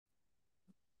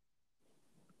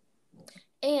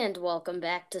And welcome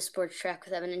back to Sports Track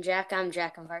with Evan and Jack. I'm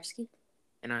Jack Varsky.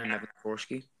 And I'm Evan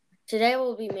Forsky. Today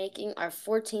we'll be making our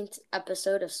 14th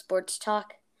episode of Sports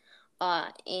Talk.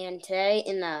 And today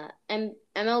in the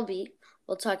MLB,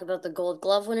 we'll talk about the Gold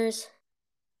Glove winners.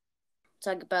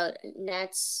 Talk about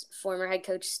Nets former head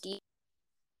coach Steve.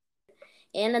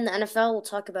 And in the NFL, we'll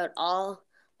talk about all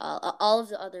of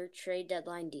the other trade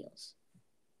deadline deals.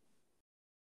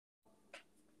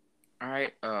 All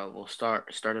right, we'll start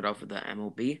it off with the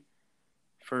MLB.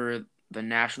 For the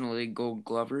National League Gold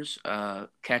Glovers,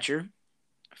 catcher,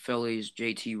 Phillies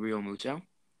JT Realmuto.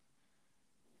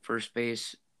 First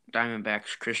base,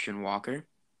 Diamondbacks Christian Walker.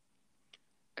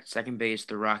 At second base,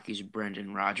 the Rockies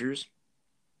Brendan Rodgers.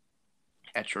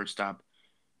 At shortstop,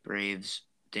 Braves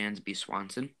Dansby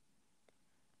Swanson.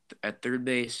 At third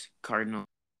base, Cardinal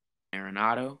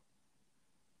Arenado.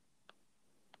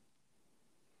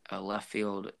 Left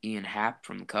field, Ian Happ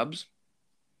from the Cubs.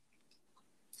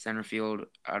 Center field,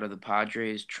 out of the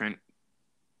Padres, Trent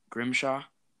Grimshaw.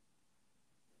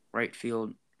 Right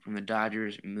field, from the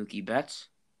Dodgers, Mookie Betts.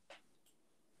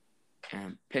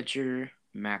 And pitcher,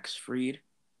 Max Fried.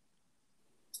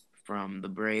 From the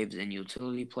Braves, and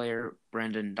utility player,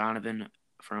 Brendan Donovan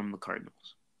from the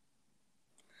Cardinals.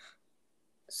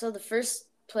 So the first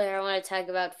player I want to talk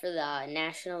about for the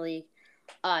National League,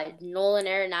 Nolan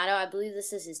Arenado. I believe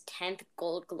this is his 10th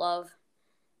Gold Glove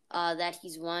that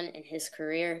he's won in his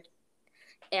career.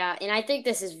 Yeah, and I think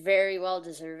this is very well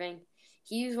deserving.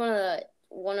 He's one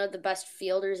of the best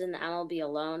fielders in the MLB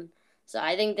alone. So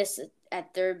I think this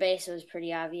at third base was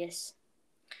pretty obvious.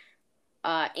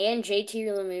 And JT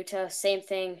Realmuto, same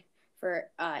thing for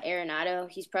Arenado.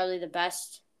 He's probably the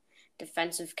best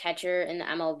defensive catcher in the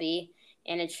MLB,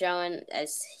 and it's showing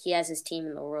as he has his team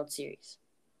in the World Series.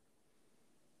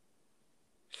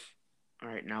 All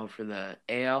right, now for the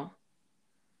AL.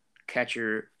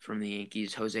 Catcher from the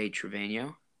Yankees, Jose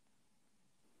Trevino.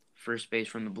 First base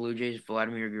from the Blue Jays,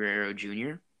 Vladimir Guerrero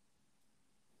Jr.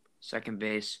 Second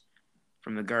base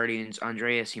from the Guardians,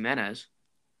 Andreas Jimenez.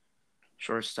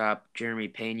 Shortstop, Jeremy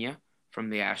Pena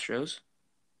from the Astros.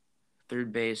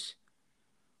 Third base,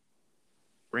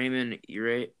 Raymond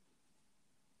Urias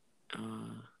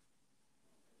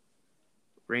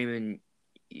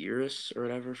or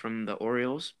whatever from the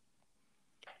Orioles.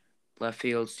 Left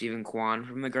field, Stephen Kwan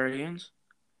from the Guardians.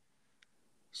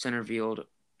 Center field,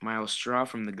 Miles Straw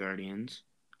from the Guardians.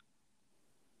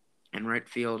 And right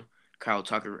field, Kyle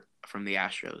Tucker from the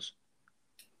Astros.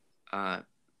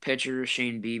 Pitcher,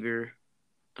 Shane Bieber,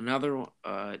 another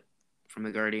from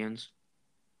the Guardians.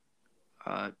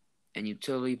 And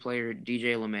utility player,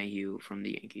 DJ LeMahieu from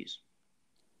the Yankees.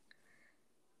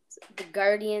 The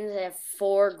Guardians have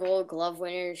 4 Gold Glove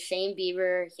winners: Shane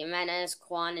Bieber, Jimenez,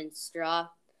 Kwan, and Straw.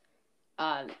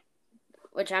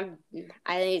 Which I think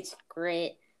it's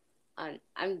great.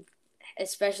 I'm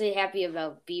especially happy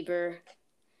about Bieber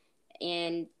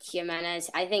and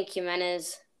Jimenez. I think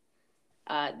Jimenez,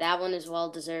 that one is well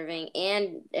deserving,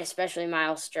 and especially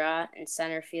Miles Straw in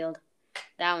center field.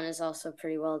 That one is also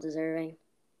pretty well deserving.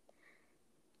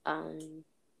 And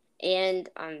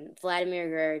Vladimir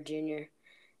Guerrero Jr.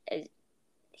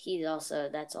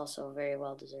 That's also very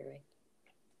well deserving.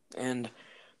 And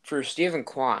for Stephen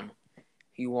Kwan,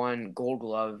 he won Gold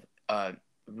Glove,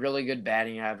 really good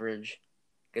batting average,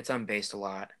 gets on base a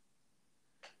lot.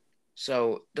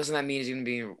 So doesn't that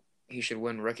mean he should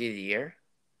win Rookie of the Year?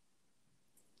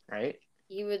 Right?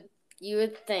 You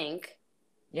would think.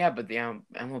 Yeah, but the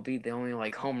MLB, they only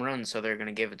like home runs, so they're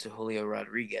gonna give it to Julio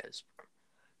Rodriguez.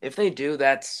 If they do,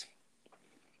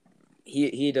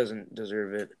 he doesn't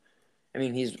deserve it. I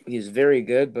mean, he's very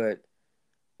good, but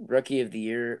Rookie of the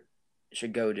Year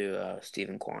should go to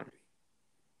Stephen Kwan.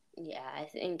 Yeah, I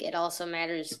think it also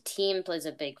matters. Team plays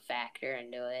a big factor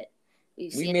into it.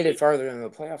 We made it farther in the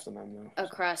playoffs than them, though.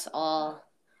 Across all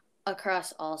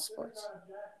sports.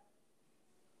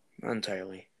 Not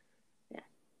entirely. Yeah.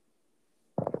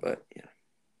 But yeah.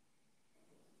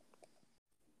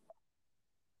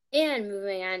 And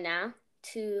moving on now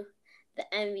to the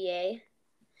NBA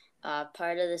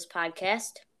part of this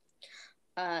podcast.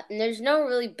 And there's no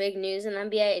really big news in the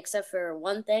NBA except for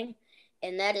one thing,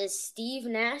 and that is Steve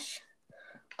Nash,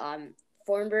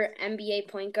 former NBA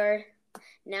point guard,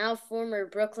 now former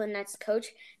Brooklyn Nets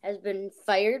coach, has been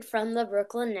fired from the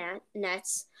Brooklyn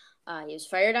Nets. He was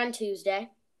fired on Tuesday.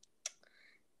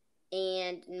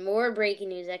 And more breaking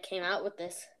news that came out with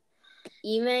this.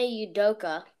 Ime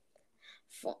Udoka,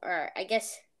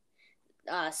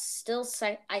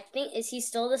 is he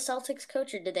still the Celtics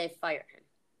coach, or did they fire him?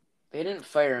 They didn't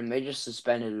fire him. They just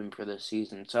suspended him for this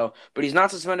season. But he's not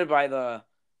suspended by the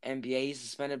NBA. He's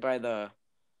suspended by the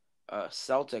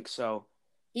Celtics. So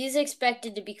He's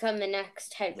expected to become the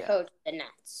next head Yeah. coach of the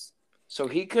Nets. So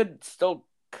he could still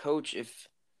coach if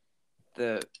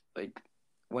the like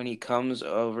when he comes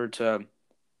over to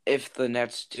if the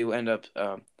Nets do end up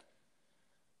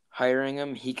hiring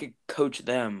him, he could coach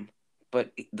them.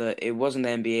 But it wasn't the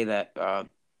NBA that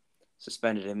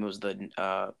suspended him; it was the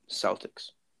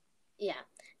Celtics. Yeah.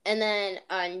 And then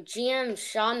GM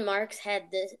Sean Marks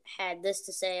had this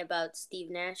to say about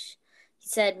Steve Nash. He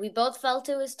said, "We both felt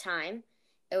it was time.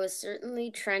 It was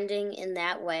certainly trending in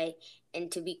that way,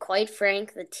 and to be quite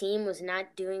frank, the team was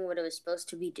not doing what it was supposed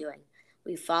to be doing.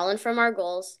 We've fallen from our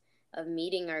goals of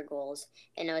meeting our goals,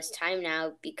 and it was time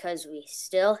now because we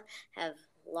still have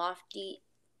lofty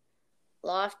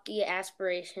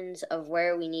aspirations of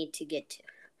where we need to get to."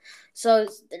 So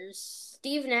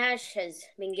Steve Nash has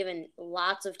been given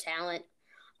lots of talent.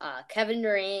 Kevin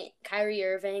Durant, Kyrie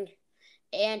Irving,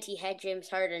 and he had James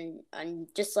Harden on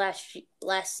just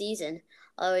last season,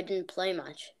 although he didn't play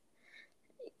much.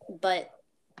 But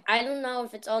I don't know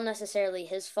if it's all necessarily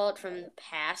his fault from the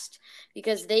past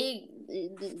because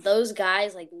those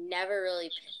guys like never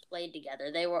really played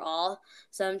together. They were all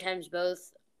sometimes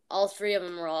both all three of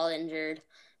them were all injured.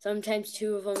 Sometimes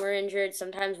two of them were injured,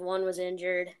 sometimes one was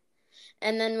injured.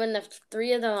 And then when the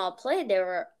three of them all played, they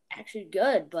were actually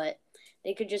good, but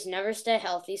they could just never stay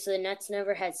healthy, so the Nets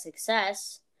never had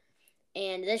success.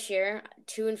 And this year,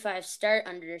 2-5 start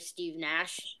under Steve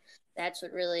Nash. That's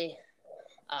what really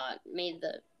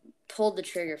pulled the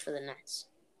trigger for the Nets.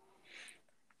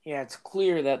 Yeah, it's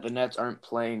clear that the Nets aren't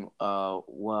playing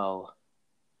well.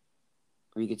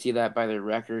 We can see that by their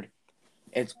record.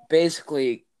 It's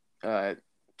basically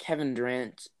Kevin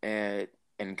Durant and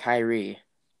Kyrie.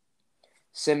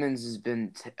 Simmons has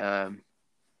been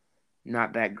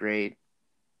not that great.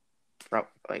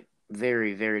 Like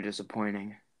very, very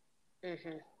disappointing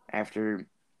after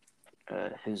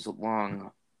his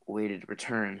long-awaited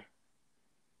return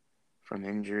from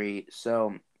injury.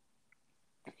 So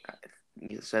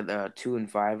you said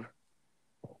 2-5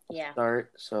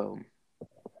 start. So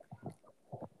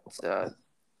it's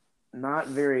not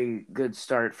very good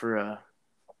start for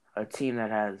a team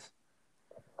that has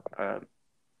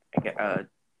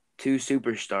two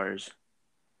superstars.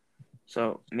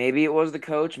 So maybe it was the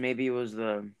coach, maybe it was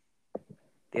the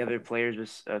other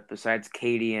players besides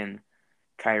Katie and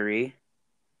Kyrie.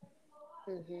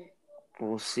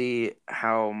 We'll see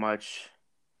how much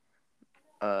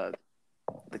the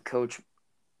coach,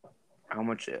 how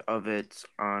much of it's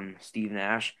on Steve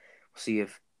Nash. We'll see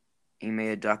if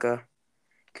Ime Udoka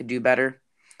could do better,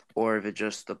 or if it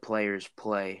just the players'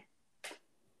 play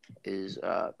is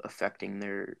affecting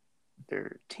their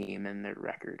team and their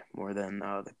record more than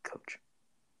the coach.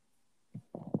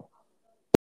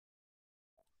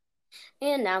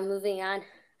 And now moving on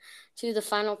to the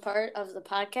final part of the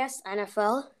podcast,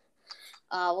 NFL.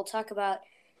 We'll talk about.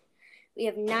 We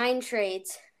have 9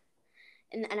 trades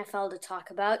in the NFL to talk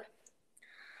about,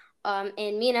 and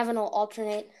me and Evan will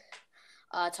alternate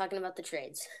talking about the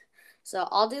trades. So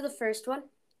I'll do the first one.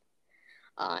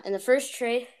 And the first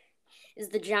trade is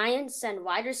the Giants send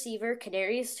wide receiver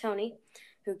Kadarius Toney,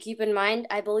 who, keep in mind,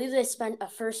 I believe they spent a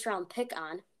first-round pick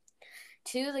on,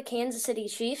 to the Kansas City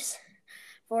Chiefs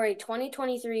for a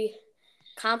 2023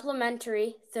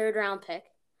 complimentary third-round pick,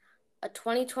 a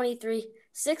 2023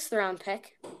 sixth-round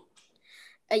pick,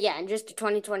 and just a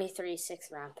 2023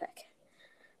 sixth-round pick.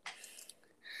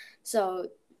 So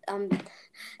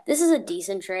this is a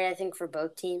decent trade, I think, for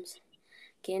both teams.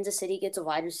 Kansas City gets a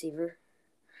wide receiver,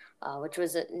 which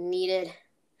was a needed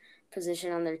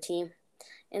position on their team.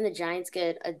 And the Giants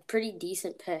get a pretty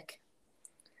decent pick.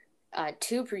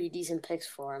 2 pretty decent picks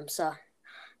for them. So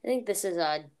I think this is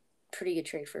a pretty good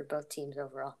trade for both teams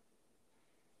overall.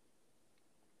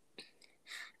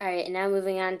 All right, and now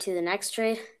moving on to the next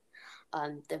trade.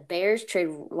 The Bears trade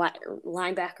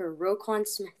linebacker Roquan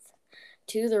Smith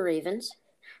to the Ravens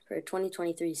for a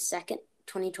 2023 second,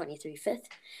 2023 fifth,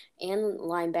 and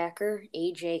linebacker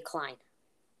A.J. Klein.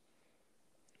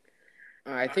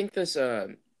 I think this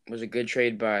was a good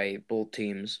trade by both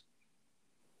teams.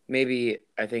 Maybe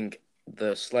I think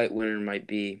the slight winner might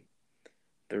be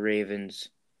the Ravens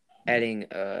adding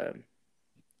a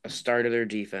star to their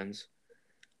defense.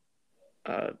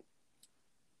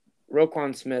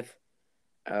 Roquan Smith,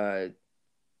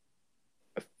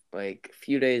 like a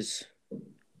few days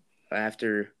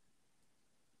after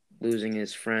losing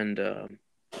his friend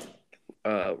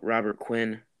Robert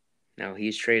Quinn, now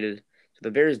he's traded. So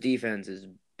the Bears' defense is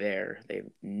bare. They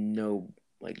have no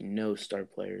star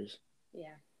players.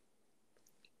 Yeah.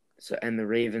 So and the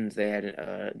Ravens, they had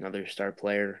another star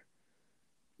player.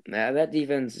 That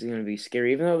defense is going to be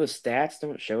scary. Even though the stats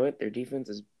don't show it, their defense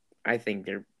is I think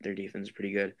their defense is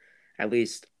pretty good. At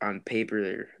least on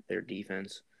paper, their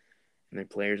defense and their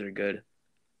players are good.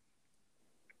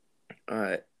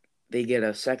 Uh, they get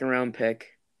a second round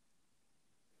pick.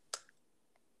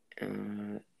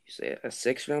 You say a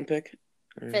sixth round pick,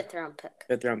 or Fifth round pick.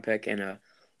 fifth round pick, and a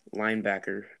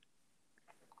linebacker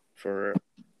for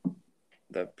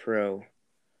the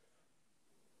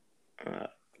uh,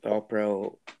 all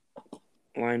pro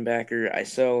linebacker. I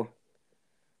saw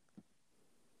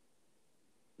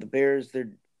the Bears. Their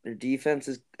defense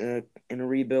is in a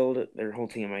rebuild. Their whole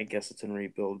team, I guess, it's in a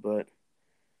rebuild. But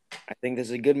I think this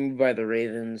is a good move by the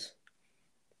Ravens,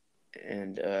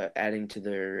 and adding to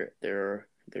their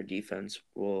defense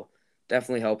will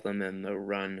definitely help them in the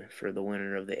run for the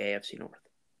winner of the AFC North.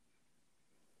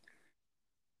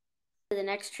 The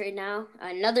next trade now,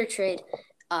 another trade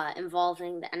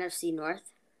involving the NFC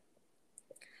North.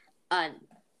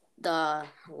 The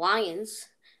Lions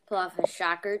pull off a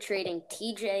shocker, trading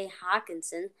T.J.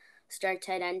 Hawkinson, star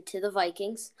tight end, to the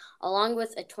Vikings, along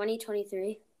with a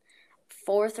 2023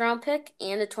 fourth round pick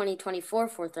and a 2024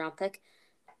 fourth round pick.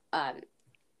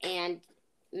 And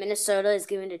Minnesota is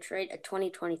going to trade a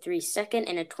 2023 second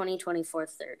and a 2024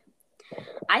 third.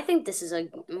 I think this is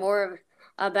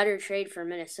a better trade for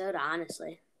Minnesota,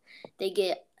 honestly. They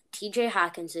get T.J.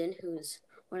 Hawkinson, who's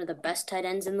one of the best tight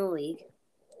ends in the league,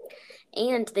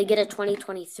 and they get a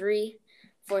 2023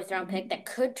 fourth round pick that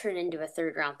could turn into a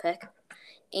third round pick,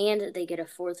 and they get a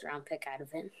fourth round pick out of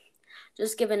it.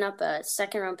 Just giving up a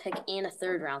second round pick and a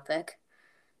third round pick.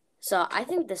 So I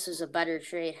think this was a better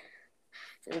trade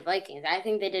for the Vikings. I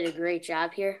think they did a great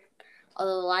job here.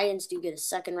 Although the Lions do get a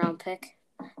second round pick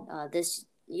this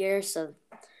year,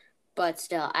 but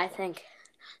still, I think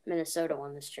Minnesota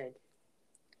won this trade.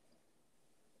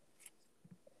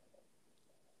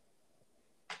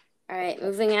 All right,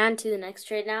 moving on to the next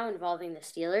trade now involving the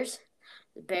Steelers.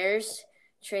 The Bears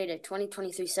trade a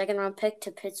 2023 second round pick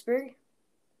to Pittsburgh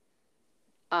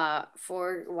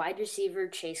for wide receiver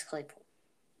Chase Claypool.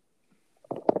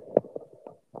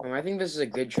 I think this is a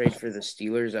good trade for the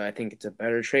Steelers. I think it's a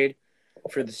better trade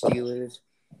for the Steelers.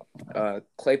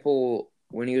 Claypool,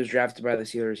 when he was drafted by the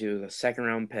Steelers, he was a second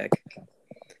round pick,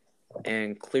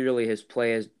 and clearly his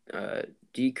play has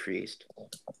decreased.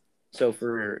 So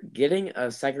for getting a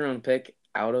second round pick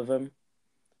out of him,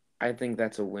 I think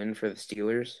that's a win for the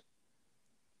Steelers.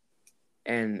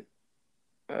 And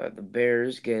the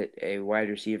Bears get a wide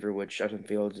receiver, which Justin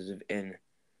Fields is in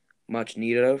much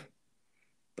need of.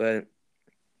 But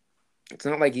it's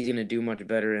not like he's going to do much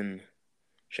better in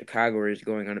Chicago, or he's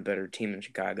going on a better team in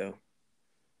Chicago.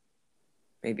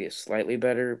 Maybe a slightly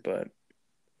better, but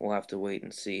we'll have to wait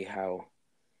and see how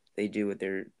they do with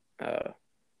their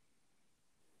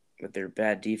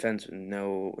bad defense with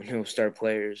no star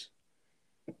players,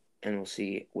 and we'll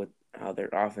see how their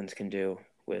offense can do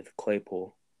with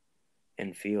Claypool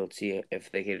and Field. See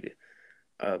if they could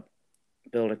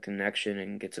build a connection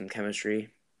and get some chemistry.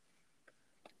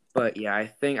 But yeah,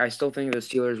 I still think the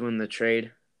Steelers win the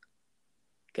trade,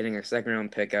 getting a second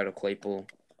round pick out of Claypool.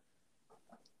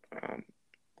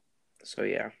 So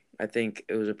yeah, I think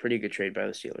it was a pretty good trade by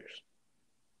the Steelers.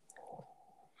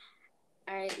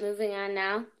 All right, moving on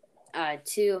now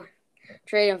to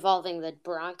trade involving the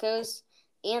Broncos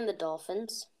and the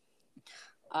Dolphins.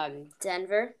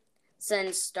 Denver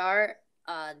sends star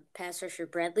pass rusher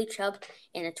Bradley Chubb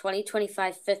and a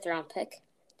 2025 fifth round pick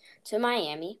to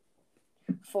Miami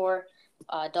for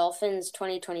Dolphins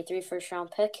 2023 first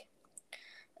round pick.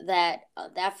 That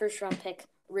first round pick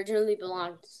originally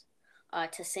belonged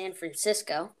to San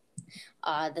Francisco,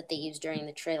 that they used during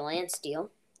the Trey Lance deal.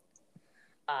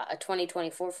 A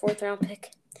 2024 fourth round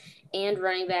pick, and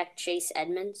running back Chase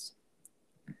Edmonds.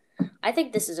 I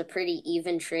think this is a pretty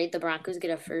even trade. The Broncos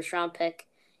get a first round pick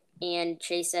and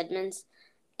Chase Edmonds,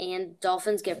 and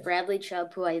Dolphins get Bradley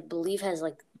Chubb, who I believe has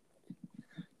I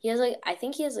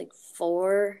think he has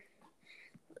four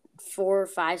or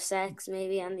five sacks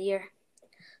maybe on the year.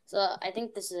 So I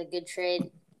think this is a good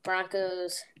trade.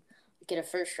 Broncos get a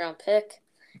first round pick,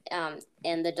 and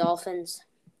the Dolphins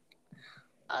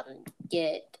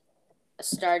get a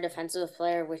star defensive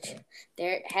player, which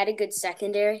they had a good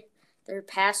secondary. Their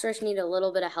pass rush need a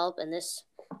little bit of help, and this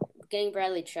getting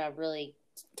Bradley Chubb really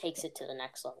takes it to the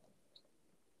next level.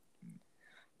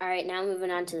 All right, now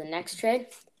moving on to the next trade.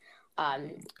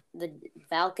 The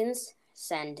Falcons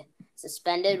send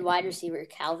suspended wide receiver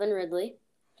Calvin Ridley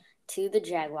to the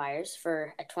Jaguars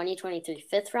for a 2023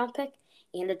 fifth round pick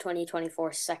and a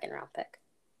 2024 second round pick.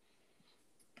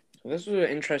 This was an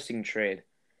interesting trade.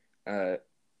 Falcons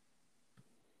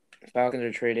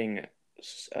are trading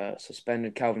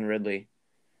suspended Calvin Ridley,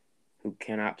 who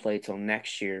cannot play till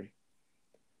next year,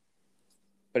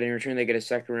 but in return they get a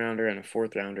second rounder and a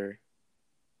fourth rounder. A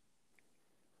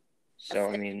So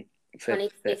I mean, fifth.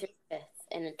 2023 fifth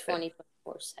and a Fifth.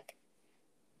 2024 second.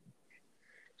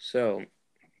 So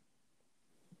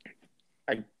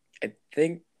I I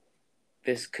think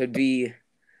this could be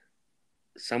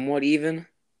somewhat even.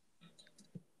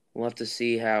 We'll have to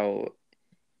see how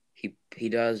he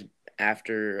does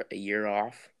after a year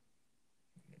off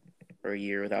or a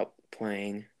year without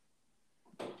playing,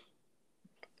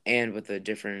 and with a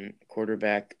different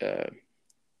quarterback,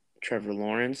 Trevor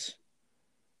Lawrence.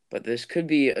 But this could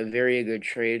be a very good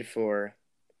trade for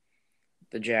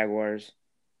the Jaguars.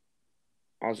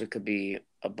 Also, could be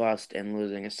a bust and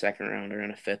losing a second rounder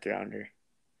and a fifth rounder.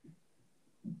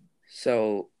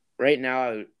 So right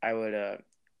now, I would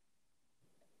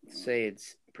say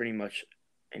it's pretty much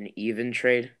an even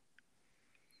trade.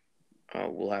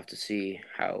 We'll have to see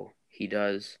how he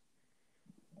does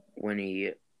when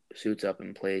he suits up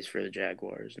and plays for the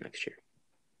Jaguars next year.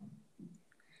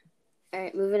 All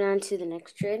right, moving on to the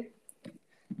next trade.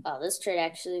 This trade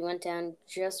actually went down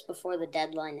just before the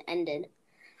deadline ended.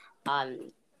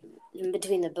 In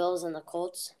between the Bills and the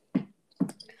Colts.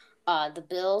 The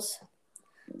Bills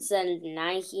send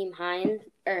Nyheim Hines,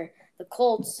 or the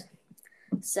Colts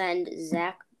send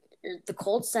Nyheim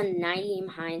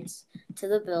Hines to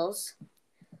the Bills.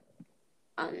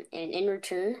 And in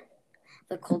return,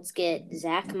 the Colts get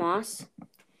Zach Moss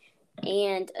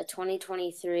and a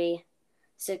 2023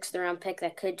 sixth round pick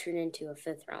that could turn into a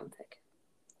fifth round pick.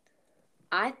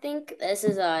 I think this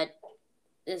is a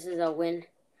win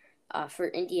for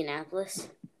Indianapolis,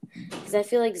 because I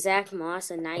feel like Zach Moss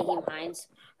and Nyheim Hines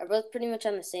are both pretty much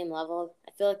on the same level.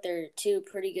 I feel like they're two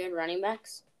pretty good running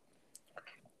backs.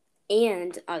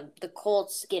 And the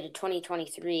Colts get a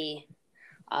 2023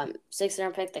 sixth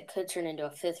round pick that could turn into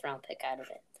a fifth round pick out of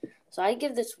it. So I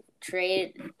give this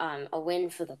trade a win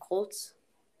for the Colts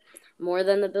more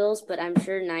than the Bills, but I'm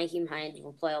sure Nyheim Hines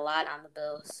will play a lot on the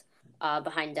Bills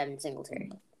behind Devin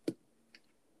Singletary.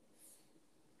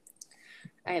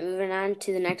 All right, moving on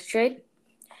to the next trade.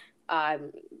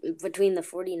 Between the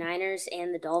 49ers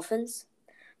and the Dolphins.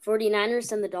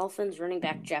 49ers and the Dolphins running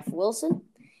back Jeff Wilson,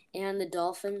 and the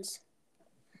Dolphins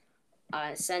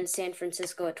send San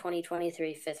Francisco a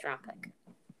 2023 fifth round pick.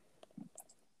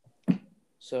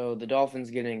 So the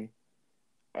Dolphins getting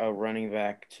a running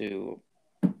back to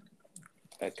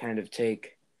kind of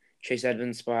take Chase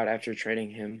Edmonds' spot after trading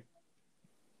him.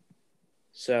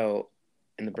 So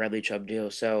in the Bradley Chubb deal.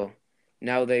 So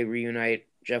now they reunite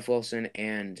Jeff Wilson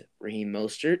and Raheem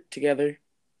Mostert together.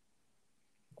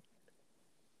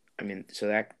 I mean, so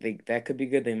that could be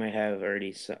good. They might have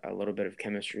already a little bit of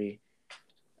chemistry.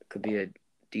 Could be a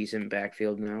decent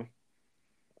backfield now.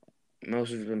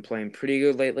 Mostert's been playing pretty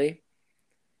good lately.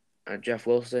 Jeff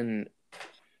Wilson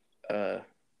had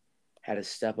to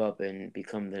step up and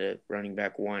become the running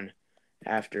back one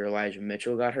after Elijah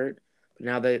Mitchell got hurt. But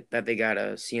now that they got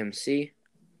a CMC,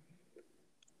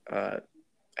 I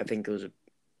think it was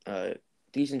a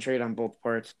decent trade on both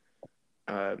parts,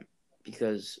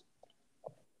 because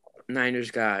the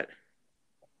Niners got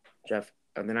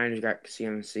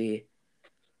CMC,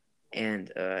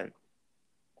 and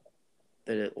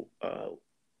the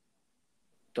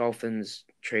Dolphins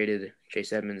traded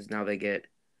Chase Edmonds. Now they get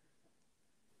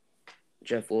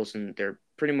Jeff Wilson. They're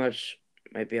pretty much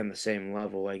might be on the same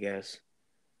level, I guess.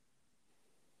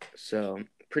 So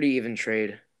pretty even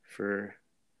trade for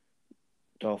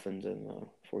Dolphins and the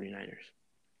 49ers.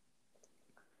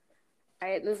 All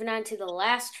right, moving on to the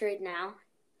last trade now,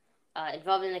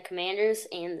 involving the Commanders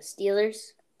and the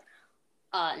Steelers.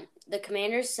 The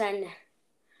Commanders send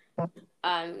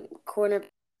corner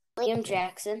William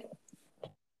Jackson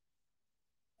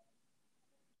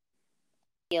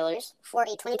Steelers for a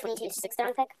 2022 sixth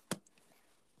round pick.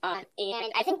 And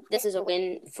I think this is a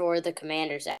win for the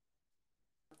Commanders.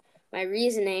 My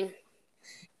reasoning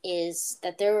is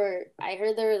that I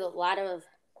heard there were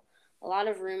a lot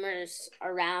of rumors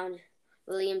around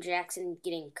William Jackson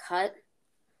getting cut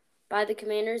by the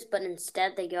Commanders, but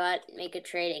instead they go out, make a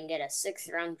trade, and get a sixth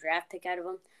round draft pick out of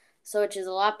him. So, which is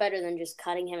a lot better than just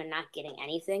cutting him and not getting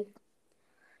anything.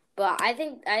 But I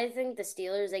think the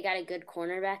Steelers, they got a good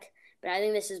cornerback, but I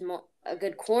think this is a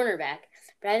good cornerback.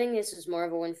 But I think this is more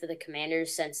of a win for the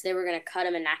Commanders, since they were going to cut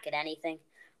him and not get anything,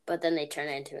 but then they turn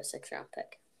it into a sixth round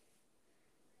pick.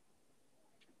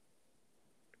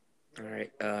 All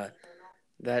right,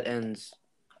 that ends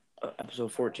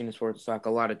episode 14 of Sports Talk. A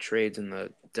lot of trades in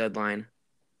the deadline.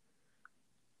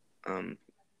 The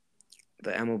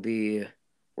MLB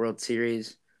World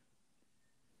Series.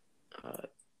 As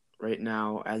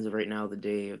of right now, the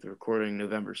day of the recording,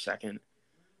 November 2nd,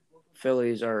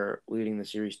 Phillies are leading the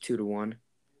series 2-1.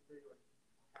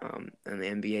 And the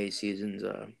NBA season's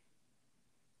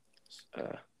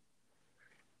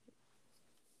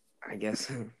I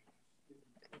guess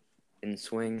in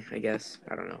swing. I guess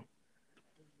I don't know.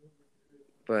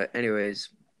 But anyways,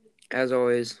 as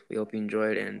always, we hope you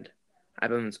enjoyed, and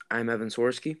I'm Evan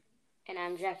Sorsky, And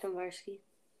I'm Jack Dombarski.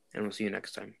 and we'll see you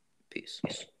next time. Peace.